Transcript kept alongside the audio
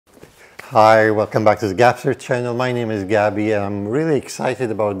Hi, welcome back to the Gabster channel. My name is Gabby and I'm really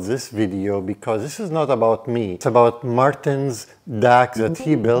excited about this video because this is not about me. It's about Martin's DAC that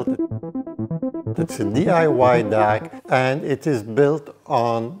he built. It's a DIY DAC and it is built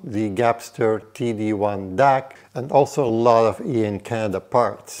on the Gabster TD1 DAC and also a lot of in Canada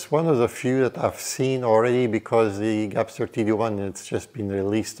parts. One of the few that I've seen already because the Gabster TD1, it's just been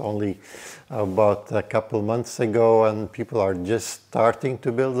released only about a couple months ago and people are just starting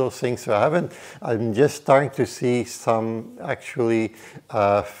to build those things. So I'm just starting to see some actually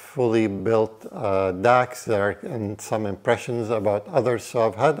fully built DACs there and some impressions about others. So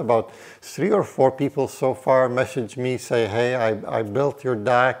I've had about 3 or 4 people so far message me, say, hey, I built your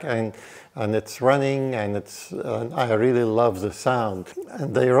DAC and it's running and I really love the sound.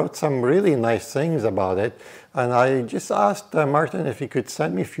 And they wrote some really nice things about it. And I just asked Martin if he could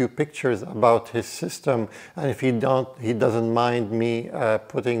send me a few pictures about his system, and if he doesn't mind me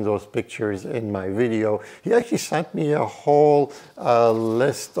putting those pictures in my video. He actually sent me a whole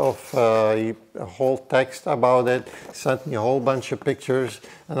list of a whole text about it, sent me a whole bunch of pictures,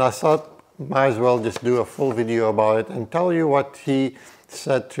 and I thought might as well just do a full video about it and tell you what he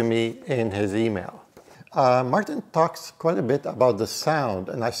said to me in his email. Martin talks quite a bit about the sound,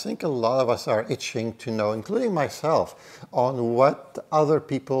 and I think a lot of us are itching to know, including myself, on what other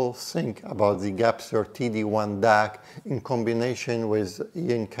people think about the Gabster TD1 DAC in combination with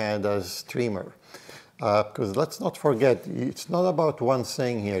in Canada's streamer. Because let's not forget, it's not about one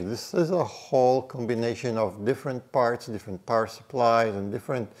thing here. This is a whole combination of different parts, different power supplies, and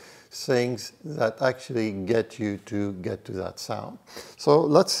different things that actually get to that sound. So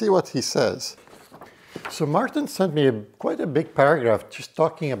let's see what he says. So Martin sent me quite a big paragraph just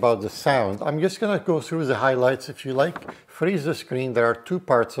talking about the sound. I'm just going to go through the highlights. If you like, freeze the screen. There are 2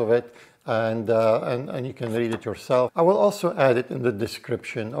 parts of it, and you can read it yourself. I will also add it in the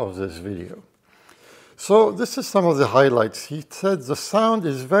description of this video. So this is some of the highlights. He said the sound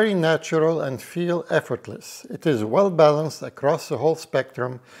is very natural and feel effortless. It is well balanced across the whole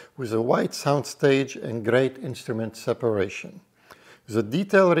spectrum with a wide sound stage and great instrument separation. The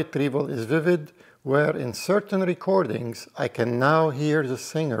detail retrieval is vivid, where in certain recordings I can now hear the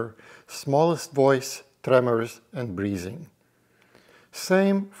singer, smallest voice, tremors and breathing.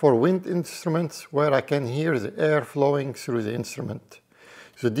 Same for wind instruments, where I can hear the air flowing through the instrument.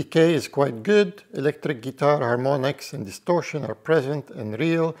 The decay is quite good, electric guitar, harmonics and distortion are present and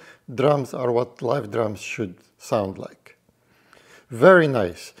real, drums are what live drums should sound like. Very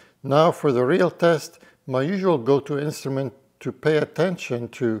nice. Now for the real test, my usual go-to instrument to pay attention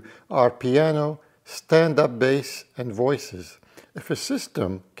to are piano, stand-up bass and voices. If a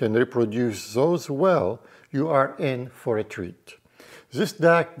system can reproduce those well, you are in for a treat. This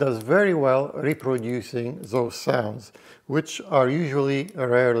DAC does very well reproducing those sounds, which are usually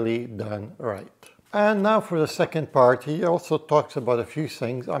rarely done right. And now for the second part, he also talks about a few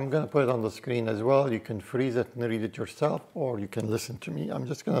things. I'm going to put it on the screen as well. You can freeze it and read it yourself, or you can listen to me. I'm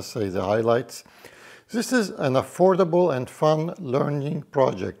just going to say the highlights. This is an affordable and fun learning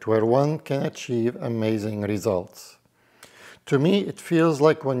project where one can achieve amazing results. To me, it feels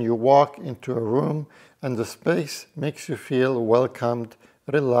like when you walk into a room and the space makes you feel welcomed,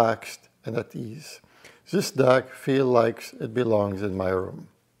 relaxed, and at ease. This DAC feels like it belongs in my room.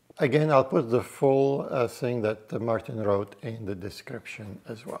 Again, I'll put the full thing that Martin wrote in the description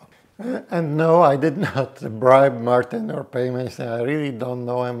as well. And no, I did not bribe Martin or pay him anything. I really don't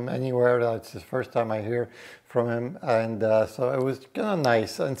know him anywhere. That's the first time I hear from him. And so it was kind of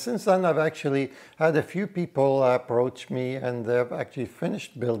nice. And since then, I've actually had a few people approach me and they've actually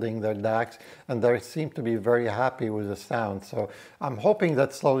finished building their DACs and they seem to be very happy with the sound. So I'm hoping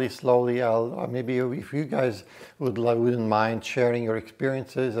that slowly, I'll maybe if you guys wouldn't mind sharing your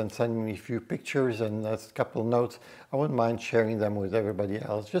experiences and sending me a few pictures and a couple notes, I wouldn't mind sharing them with everybody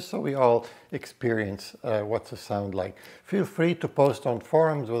else, just so we all experience what's the sound like. Feel free to post on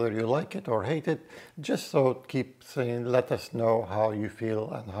forums whether you like it or hate it, just so keep saying, let us know how you feel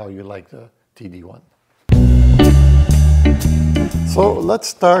and how you like the TD1. So let's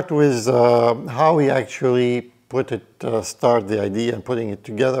start with how he actually start the idea and putting it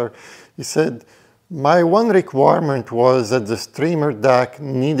together. He said, my one requirement was that the streamer DAC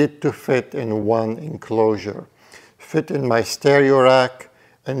needed to fit in one enclosure, fit in my stereo rack,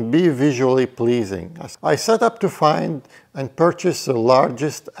 and be visually pleasing. I set up to find and purchase the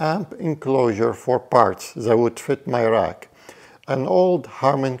largest amp enclosure for parts that would fit my rack. An old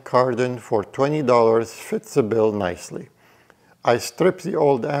Harmon Kardon for $20 fits the bill nicely. I stripped the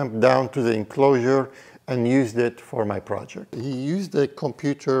old amp down to the enclosure and used it for my project. He used a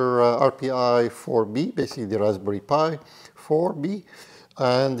computer RPI 4B, basically the Raspberry Pi 4B,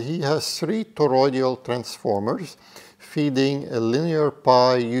 and he has 3 toroidal transformers feeding a linear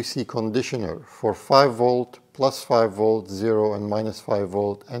pi UcConditioner for 5 volt, plus 5 volt, 0 and minus 5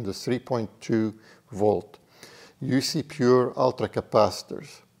 volt, and the 3.2 volt UcPure ultra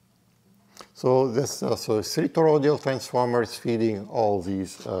capacitors. So this so 3 toroidal transformers feeding all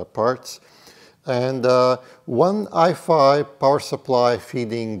these parts, and 1 I-Fi power supply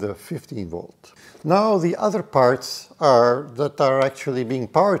feeding the 15 volt. Now the other parts that are actually being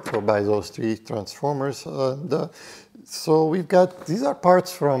powered by those 3 transformers. So we've got, these are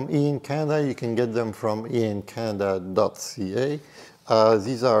parts from encanda. You can get them from encanda.ca.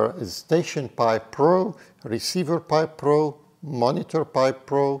 These are StationPiPro, ReceiverPiPro,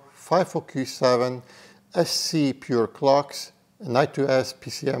 MonitorPiPro, FIFO-Q7, SC Pure clocks, an I2S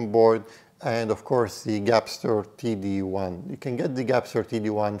PCM board, and of course the Gabster TD1. You can get the Gabster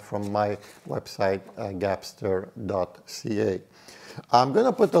TD1 from my website, gabster.ca. I'm going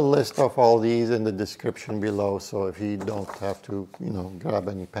to put a list of all these in the description below, so if you don't have to, grab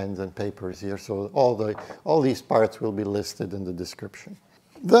any pens and papers here. So all these parts will be listed in the description.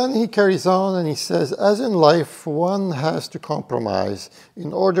 Then he carries on and he says, as in life, one has to compromise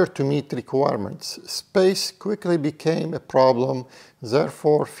in order to meet requirements. Space quickly became a problem,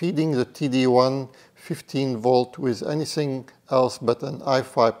 therefore feeding the TD1 15 volt with anything else but an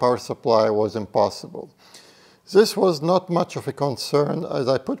I-Fi power supply was impossible. This was not much of a concern, as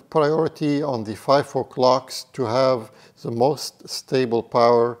I put priority on the FIFO clocks to have the most stable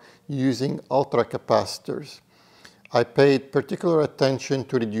power using ultra capacitors. I paid particular attention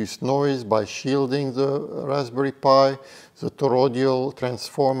to reduce noise by shielding the Raspberry Pi, the toroidal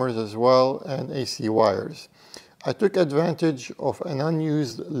transformers as well, and AC wires. I took advantage of an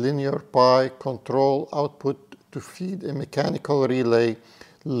unused linear pi control output to feed a mechanical relay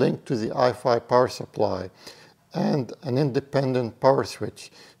linked to the I-Fi power supply and an independent power switch.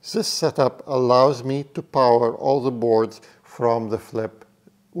 This setup allows me to power all the boards from the flip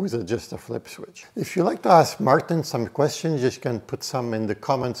with just a flip switch. If you'd like to ask Martin some questions, you can put some in the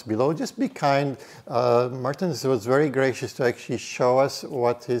comments below. Just be kind. Martin was very gracious to actually show us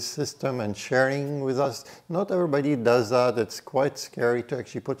what his system and sharing with us. Not everybody does that. It's quite scary to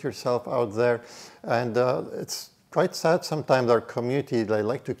actually put yourself out there, and it's quite sad sometimes our community, they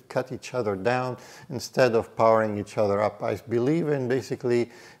like to cut each other down instead of powering each other up. I believe in basically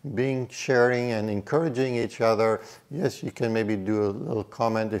sharing and encouraging each other. Yes, you can maybe do a little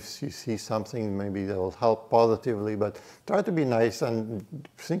comment if you see something maybe that will help positively, but try to be nice and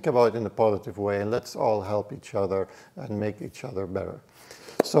think about it in a positive way, and let's all help each other and make each other better.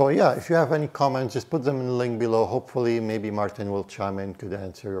 So yeah, if you have any comments, just put them in the link below. Hopefully, maybe Martin will chime in, could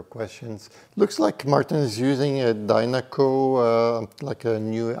answer your questions. Looks like Martin is using a Dynaco, like a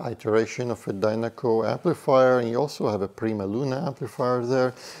new iteration of a Dynaco amplifier, and you also have a Prima Luna amplifier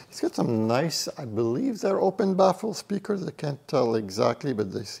there. He's got some nice, I believe they're open baffle speakers. I can't tell exactly,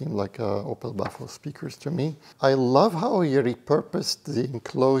 but they seem like open baffle speakers to me. I love how he repurposed the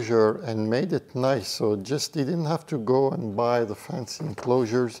enclosure and made it nice, so just he didn't have to go and buy the fancy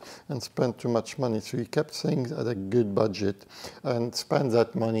enclosure and spend too much money. So he kept things at a good budget and spend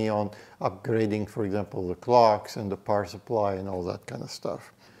that money on upgrading, for example, the clocks and the power supply and all that kind of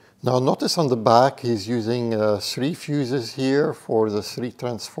stuff. Now notice on the back he's using 3 fuses here for the 3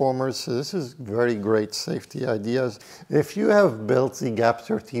 transformers. So this is very great safety ideas. If you have built the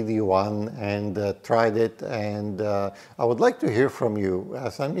Gabster TD1 and tried it, and I would like to hear from you.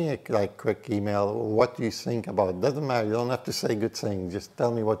 Send me a quick email. What do you think about it? Doesn't matter. You don't have to say good things. Just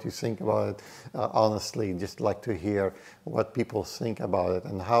tell me what you think about it. Honestly, just like to hear what people think about it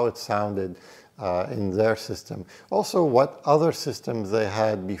and how it sounded in their system. Also, what other systems they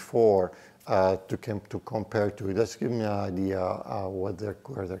had before to compare to. Just give me an idea where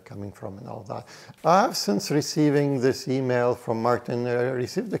they're coming from and all that. I've since receiving this email from Martin,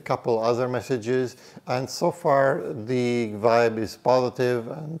 received a couple other messages, and so far the vibe is positive,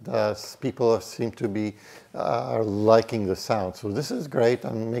 and people seem to be are liking the sound. So this is great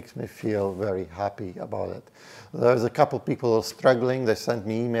and makes me feel very happy about it. There's a couple people struggling. They sent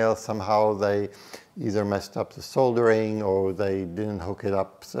me emails. Somehow they either messed up the soldering or they didn't hook it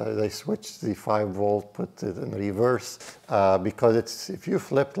up. So they switched the 5 volt, put it in reverse, because if you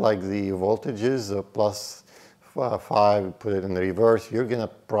flip like the voltages, plus 5, put it in reverse, you're gonna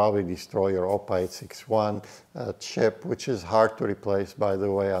probably destroy your OPA 861 chip, which is hard to replace, by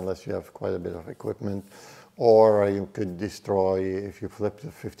the way, unless you have quite a bit of equipment. Or you could destroy, if you flip the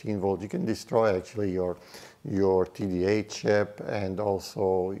 15 volt, you can destroy actually your TDA chip, and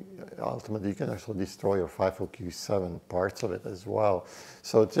also ultimately you can also destroy your FIFO-Q7 parts of it as well.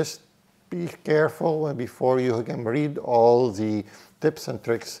 So just be careful before you can read all the tips and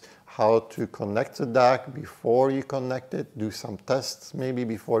tricks how to connect the DAC before you connect it, do some tests maybe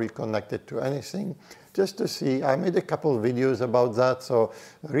before you connect it to anything, just to see. I made a couple of videos about that, so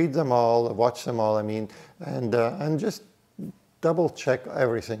read them all, watch them all, I mean, and just double check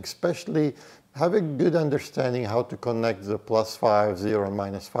everything, especially have a good understanding how to connect the +5, 0, and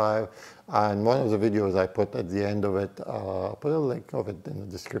 -5. And one of the videos I put at the end of it, I'll put a link of it in the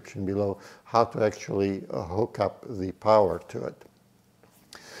description below, how to actually hook up the power to it.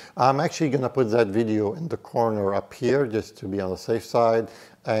 I'm actually going to put that video in the corner up here just to be on the safe side.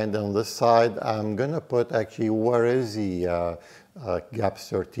 And on this side, I'm going to put actually where is the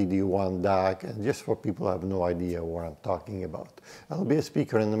Gabster TD1 DAC, and just for people who have no idea what I'm talking about. I'll be a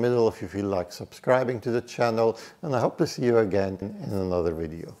speaker in the middle if you feel like subscribing to the channel, and I hope to see you again in another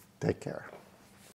video. Take care.